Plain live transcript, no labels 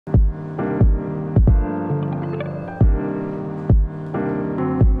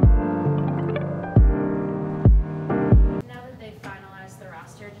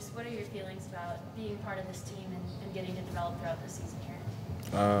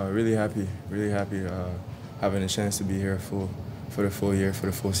Really happy having a chance to be here for the full year, for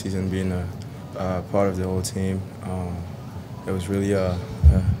the full season, being a part of the whole team. It was really a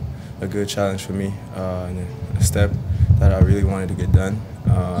good challenge for me and a step that I really wanted to get done.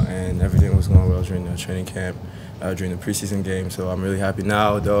 And everything was going well during the training camp, during the preseason game. So I'm really happy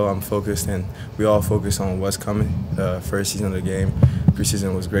now, though I'm focused, and we all focus on what's coming. The first season of the game,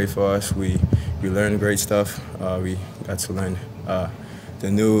 preseason was great for us. We learned great stuff. We got to learn the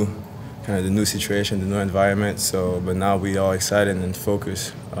new situation, the new environment. So, but now we all excited and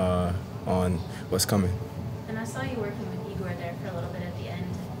focused on what's coming. And I saw you working with Igor there for a little bit at the end.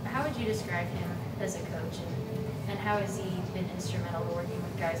 How would you describe him as a coach, and how has he been instrumental to working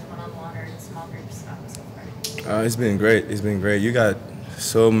with guys one-on-one or in small groups so far? It's been great. It's been great. You got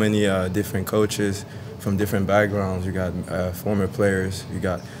so many different coaches from different backgrounds. You got former players. You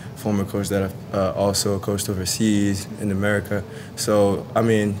got former coaches that have also coached overseas in America. So, I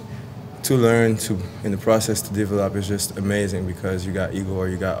mean, to learn, in the process to develop is just amazing, because you got Igor,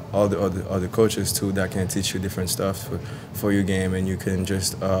 you got all the other coaches too that can teach you different stuff for your game, and you can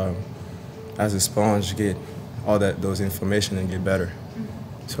just, as a sponge, get all those information and get better.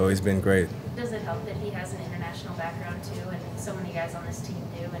 So it's been great. Does it help that he has an international background too, and so many guys on this team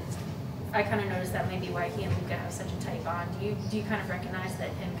do? And I kind of noticed that maybe why he and Luka have such a tight bond. Do you kind of recognize that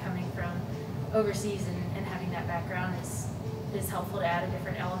him coming from overseas and having that background is helpful to add a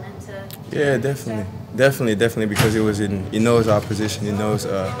different element to? Yeah, definitely, because he knows our position. He knows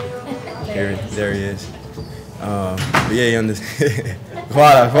there he is. But yeah, he understands.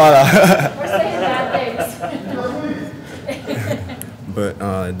 Voila. We're saying bad things. But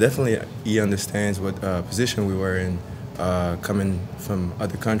definitely he understands what position we were in, coming from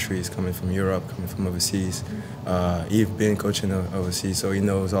other countries, coming from Europe, coming from overseas. He's been coaching overseas, so he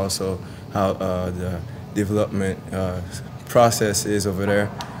knows also how the development process is over there,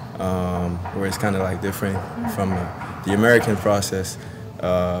 where it's kind of like different from the American process.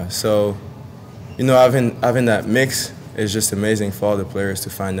 So, you know, having that mix is just amazing for all the players to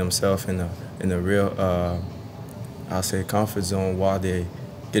find themselves in a real, I'll say, comfort zone while they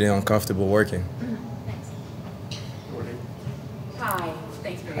getting uncomfortable working. Thanks. Hi,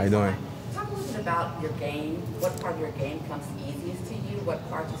 thanks for your How you doing? time. Talk a little bit about your game. What part of your game comes easiest to you? What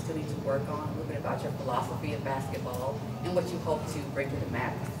part you still need to work on? A little bit about your philosophy of basketball and what you hope to bring to the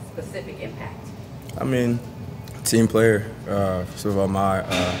Mavs. Specific impact. I mean, team player. First of all, my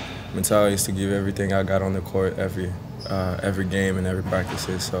mentality is to give everything I got on the court every game and every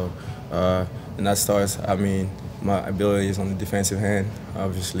practices. So, and that starts, I mean, my ability is on the defensive end,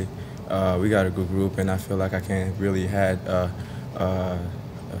 obviously. We got a good group, and I feel like I can really add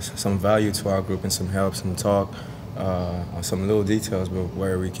some value to our group and some help, some talk, on some little details, but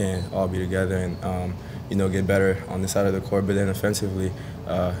where we can all be together and you know, get better on the side of the court. But then offensively,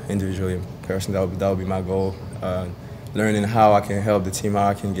 individually and personally, that would be my goal. Learning how I can help the team, how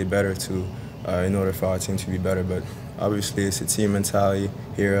I can get better in order for our team to be better. But obviously, it's a team mentality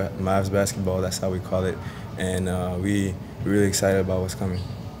here at Mavs basketball. That's how we call it, and we're really excited about what's coming.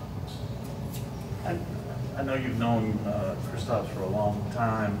 I know you've known Kristaps for a long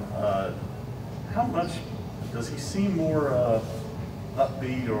time. How much does he seem more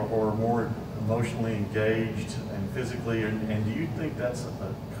upbeat or more emotionally engaged and physically? And do you think that's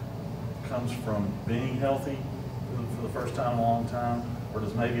comes from being healthy for the first time in a long time, or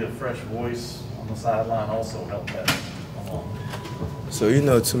does maybe a fresh voice on the sideline also help that along? So, you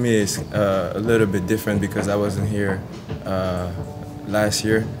know, to me it's a little bit different because I wasn't here last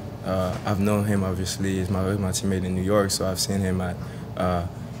year. I've known him, obviously. He's my teammate in New York, so I've seen him at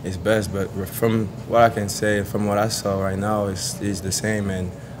his best. But from what I can say, from what I saw right now, he's the same,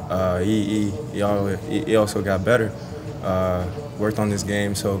 and he also got better, worked on this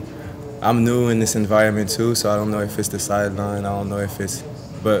game. So I'm new in this environment too, so I don't know if it's the sideline. I don't know if it's,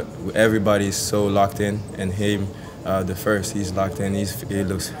 but everybody's so locked in, and him, the first, he's locked in. He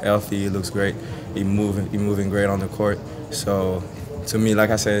looks healthy. He looks great. He moving great on the court. So to me, like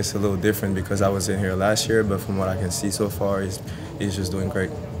I said, it's a little different because I was in here last year, but from what I can see so far, he's just doing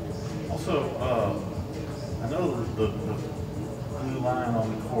great. Also, I know the blue line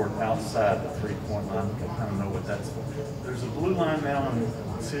on the court outside the three-point line, you can kind of know what that's for. There's a blue line now, and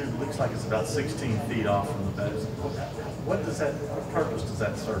it looks like it's about 16 feet off from the basket. What purpose does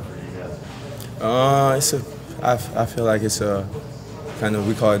that serve for you guys? I feel like it's a kind of,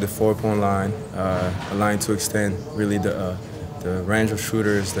 we call it the 4-point line, a line to extend really the range of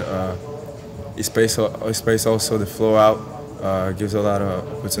shooters, it space also the flow out, gives a lot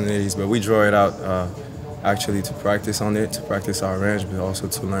of opportunities, but we draw it out actually to practice on it, to practice our range, but also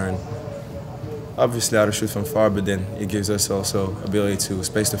to learn obviously how to shoot from far, but then it gives us also ability to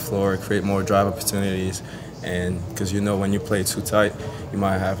space the floor, create more drive opportunities, and because when you play too tight, you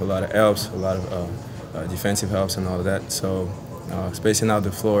might have a lot of helps, a lot of defensive helps and all of that. So spacing out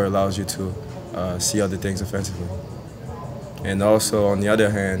the floor allows you to see other things offensively. And also, on the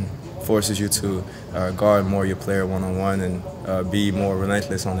other hand, forces you to guard more your player one-on-one and be more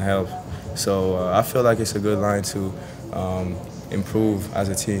relentless on the help. So I feel like it's a good line to improve as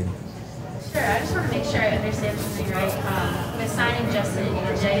a team. Sure, I just want to make sure I understand something right. With signing Justin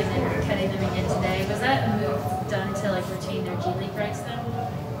and Jay and then cutting them again today, was that a move done to retain their G League rights then?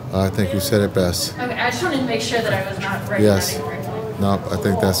 I think you said it best. Okay, I just wanted to make sure that I was not recognizing Yes. correctly. No, I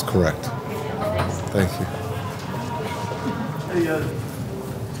think that's correct. Thanks. Thank you. Hey,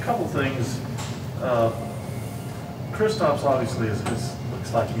 a couple things. Kristaps obviously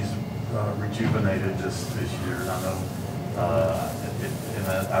looks like he's rejuvenated this year, and I know.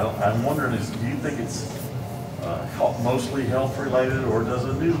 I'm wondering, do you think it's mostly health related, or does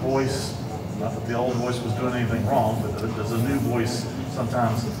a new voice? Not that the old voice was doing anything wrong, but does a new voice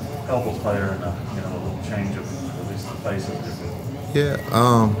sometimes help a player in a little change of at least the face of it? Yeah,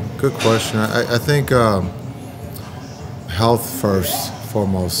 good question. I think health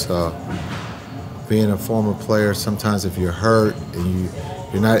foremost. Being a former player, sometimes if you're hurt and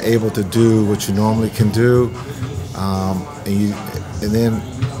you're not able to do what you normally can do, and then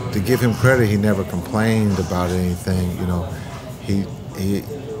to give him credit, he never complained about anything. He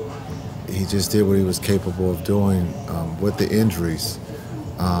just did what he was capable of doing with the injuries.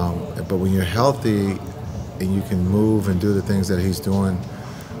 But when you're healthy and you can move and do the things that he's doing,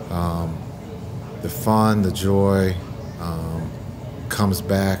 the fun, the joy comes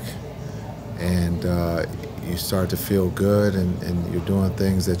back, and you start to feel good, and you're doing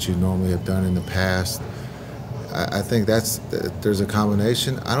things that you normally have done in the past. I think there's a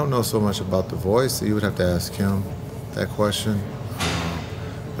combination. I don't know so much about the voice. You would have to ask him that question.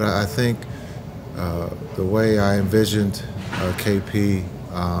 But I think the way I envisioned KP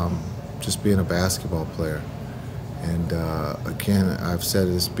just being a basketball player. And again, I've said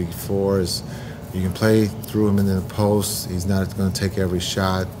this before, is you can play through him in the post. He's not going to take every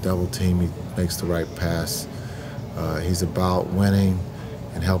shot, double team, he makes the right pass. He's about winning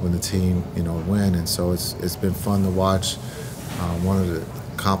and helping the team, win. And so it's been fun to watch. One of the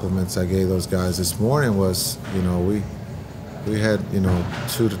compliments I gave those guys this morning was, we had,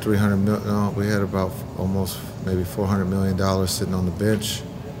 $200 to $300 million. No, we had about almost maybe $400 million sitting on the bench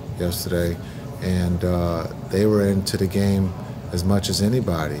yesterday, and they were into the game as much as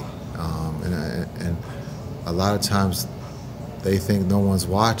anybody. And a lot of times they think no one's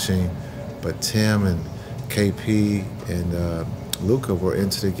watching, but Tim and KP and Luka were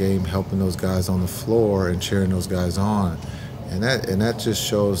into the game, helping those guys on the floor and cheering those guys on, and that just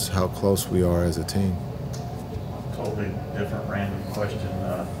shows how close we are as a team. Totally different random question.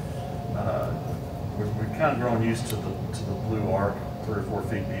 We've kind of grown used to the blue arc 3 or 4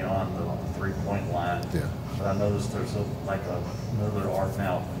 feet beyond the 3-point line. Yeah. But I noticed there's another arc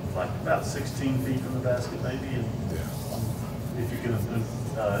now, like about 16 feet from the basket, maybe. And if you can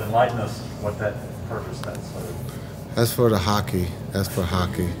enlighten us what that purpose that's for. That's for the hockey. That's for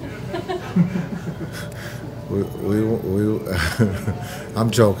hockey.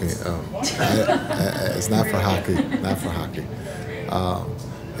 I'm joking. It's not for hockey. Not for hockey.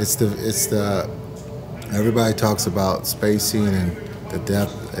 It's the. Everybody talks about spacing and the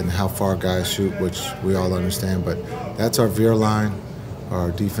depth and how far guys shoot, which we all understand. But that's our veer line,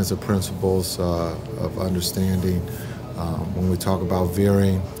 our defensive principles of understanding. When we talk about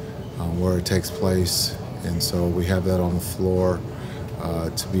veering, where it takes place. And so we have that on the floor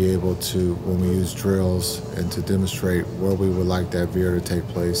to be able to, when we use drills, and to demonstrate where we would like that veer to take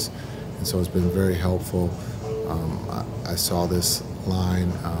place. And so it's been very helpful. I saw this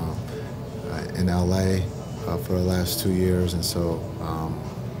line in LA for the last 2 years, and so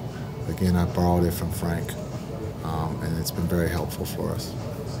again, I borrowed it from Frank, and it's been very helpful for us.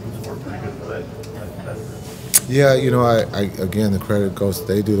 Seems to work pretty good for that. Yeah, I again, the credit goes,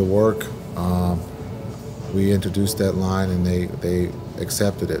 they do the work. We introduced that line, and they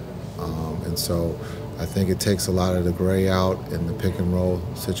accepted it. And so I think it takes a lot of the gray out in the pick and roll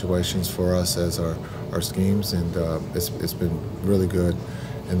situations for us as our schemes, and it's been really good.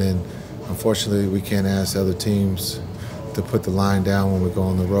 And then, unfortunately, we can't ask other teams to put the line down when we go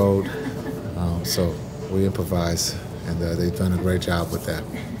on the road. So we improvise, and they've done a great job with that.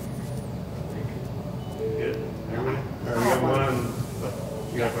 Good. You got one.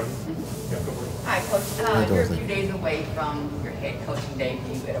 You got Hi, Coach. You're a few days away from your head coaching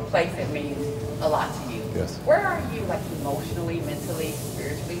debut at a place that means a lot to you. Yes. Where are you, like, emotionally, mentally,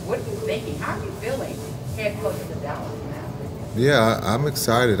 spiritually? What are you thinking? How are you feeling, head coach of the Dallas Mavs? Yeah, I'm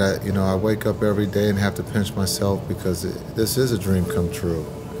excited. I wake up every day and have to pinch myself because this is a dream come true.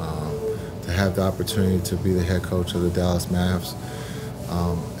 To have the opportunity to be the head coach of the Dallas Mavs,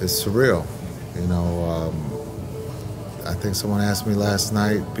 it's surreal. I think someone asked me last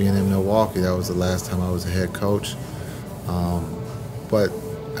night, being in Milwaukee, that was the last time I was a head coach. But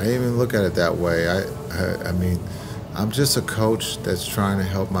I didn't even look at it that way. I mean, I'm just a coach that's trying to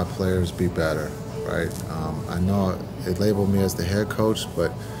help my players be better, right? I know they label me as the head coach,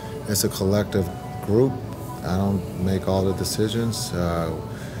 but it's a collective group. I don't make all the decisions.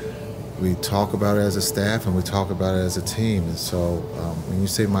 We talk about it as a staff and we talk about it as a team. And so when you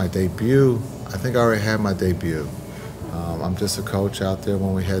say my debut, I think I already had my debut. I'm just a coach out there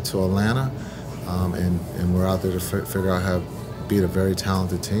when we head to Atlanta, and we're out there to figure out how to beat a very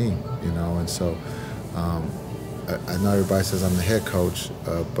talented team, And so I know everybody says I'm the head coach,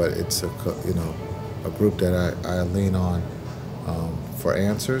 but it's a group that I lean on for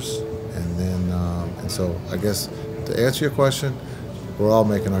answers, and so I guess to answer your question, we're all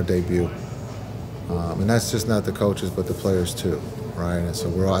making our debut, and that's just not the coaches but the players too, right? And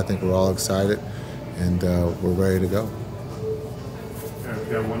so I think we're all excited, and we're ready to go.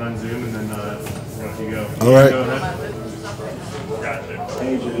 We got one on Zoom, and then you go. All right. Go ahead. Gotcha.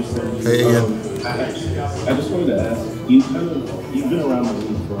 Hey, Jason. Hey, Ian. I just wanted to ask, you've been around the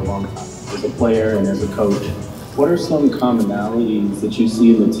league for a long time as a player and as a coach. What are some commonalities that you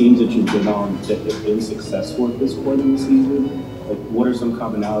see in the teams that you've been on that have been successful at this point in the season? Like, what are some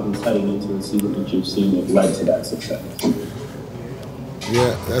commonalities heading into the season that you've seen that led to that success?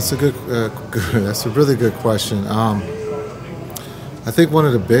 Yeah, that's that's a really good question. I think one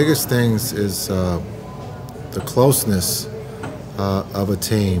of the biggest things is the closeness of a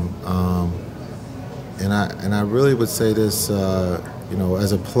team, and I really would say this,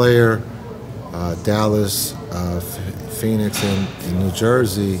 as a player, Dallas, Phoenix, and New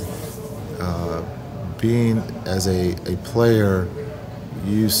Jersey, being as a player,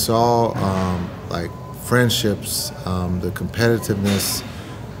 you saw like friendships, the competitiveness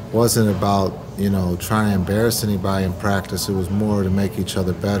wasn't about trying to embarrass anybody in practice. It was more to make each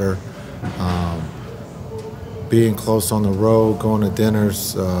other better. Being close on the road, going to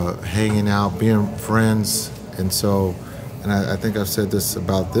dinners, hanging out, being friends. And I think I've said this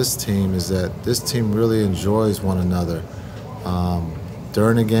about this team, is that this team really enjoys one another.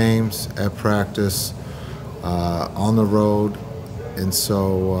 During the games, at practice, on the road. And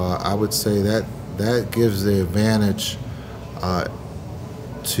so I would say that gives the advantage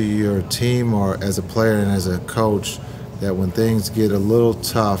to your team, or as a player and as a coach, that when things get a little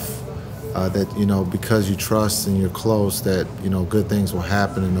tough, that because you trust and you're close, that good things will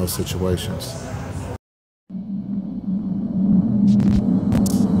happen in those situations.